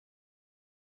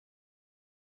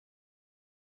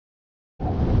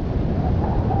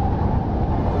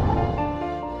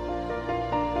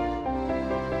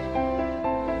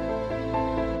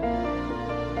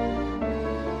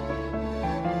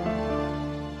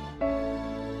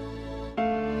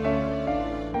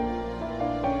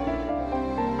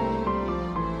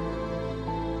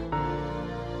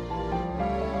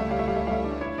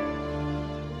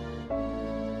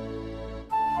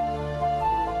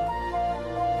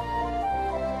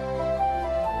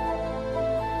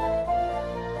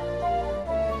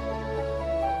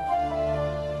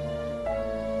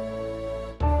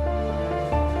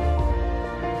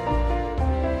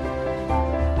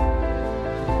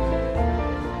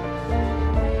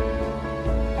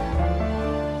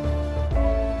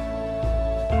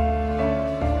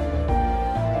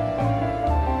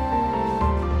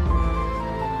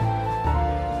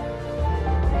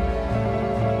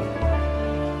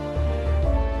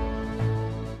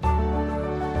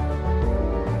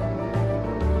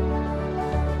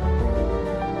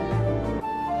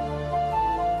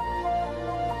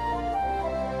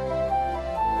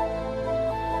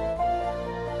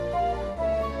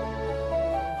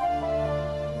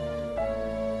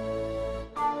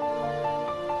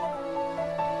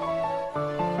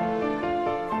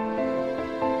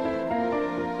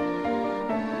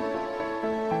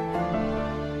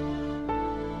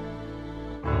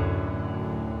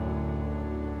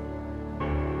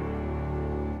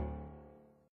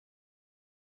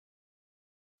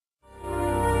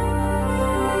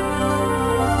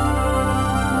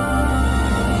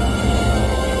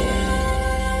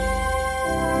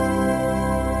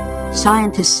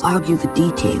Scientists argue the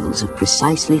details of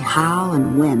precisely how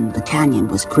and when the canyon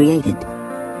was created.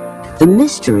 The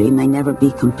mystery may never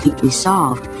be completely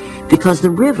solved because the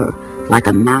river, like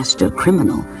a master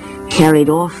criminal, carried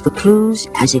off the clues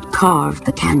as it carved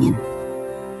the canyon.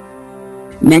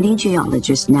 Many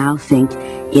geologists now think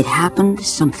it happened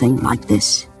something like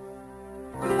this.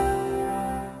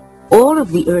 All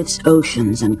of the Earth's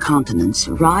oceans and continents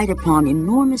ride upon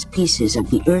enormous pieces of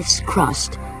the Earth's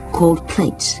crust called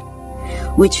plates,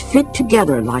 which fit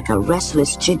together like a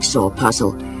restless jigsaw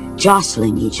puzzle,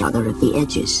 jostling each other at the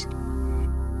edges.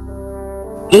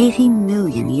 80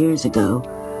 million years ago,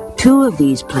 two of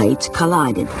these plates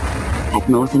collided at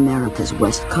North America's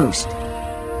west coast.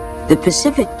 The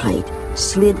Pacific Plate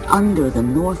slid under the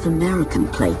North American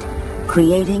Plate,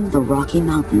 creating the Rocky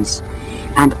Mountains,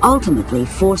 and ultimately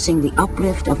forcing the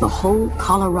uplift of the whole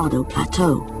Colorado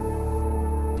Plateau.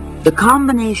 The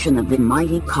combination of the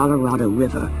mighty Colorado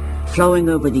River flowing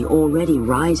over the already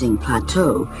rising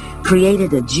plateau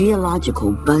created a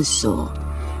geological buzzsaw,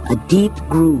 a deep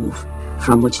groove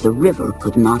from which the river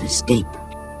could not escape.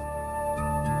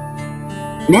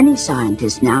 Many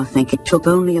scientists now think it took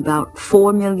only about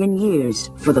 4 million years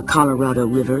for the Colorado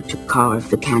River to carve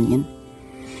the canyon.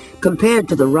 Compared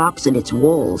to the rocks in its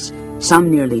walls, some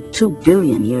nearly 2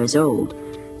 billion years old,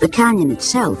 the canyon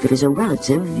itself is a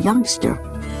relative youngster.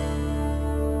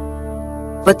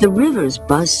 But the river's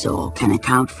buzzsaw can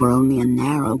account for only a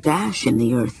narrow gash in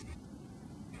the earth.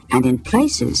 And in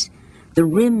places, the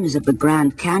rims of the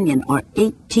Grand Canyon are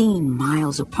 18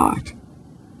 miles apart.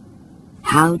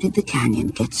 How did the canyon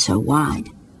get so wide?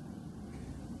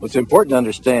 Well, it's important to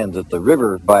understand that the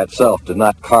river by itself did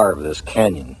not carve this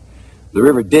canyon. The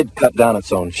river did cut down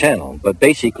its own channel, but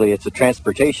basically it's a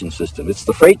transportation system. It's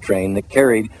the freight train that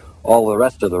carried all the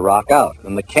rest of the rock out.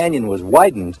 And the canyon was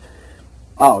widened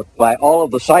out by all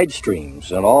of the side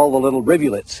streams and all the little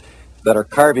rivulets that are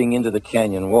carving into the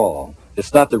canyon wall.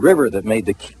 It's not the river that made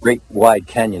the great wide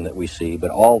canyon that we see, but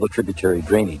all the tributary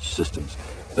drainage systems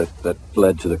that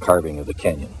led to the carving of the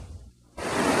canyon.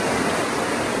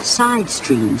 Side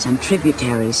streams and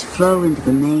tributaries flow into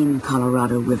the main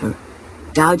Colorado River,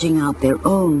 gouging out their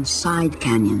own side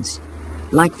canyons,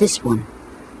 like this one.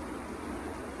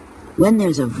 When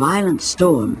there's a violent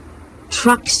storm,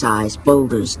 truck-sized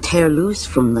boulders tear loose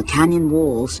from the canyon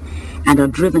walls and are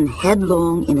driven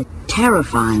headlong in a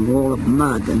terrifying wall of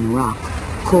mud and rock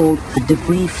called a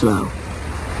debris flow.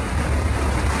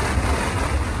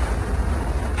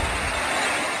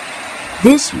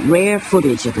 This rare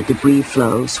footage of a debris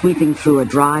flow sweeping through a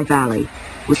dry valley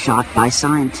was shot by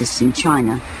scientists in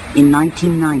China in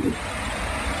 1990.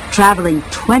 Traveling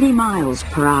 20 miles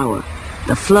per hour,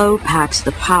 the flow packs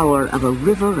the power of a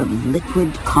river of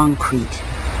liquid concrete.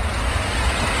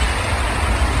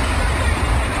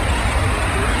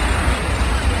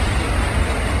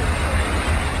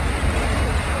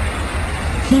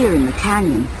 Here in the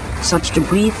canyon, such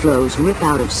debris flows rip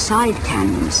out of side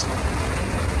canyons,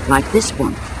 like this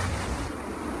one,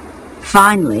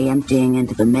 finally emptying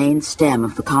into the main stem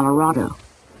of the Colorado.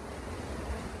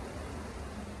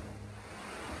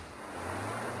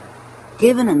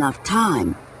 Given enough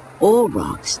time, all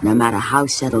rocks, no matter how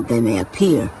settled they may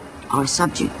appear, are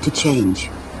subject to change.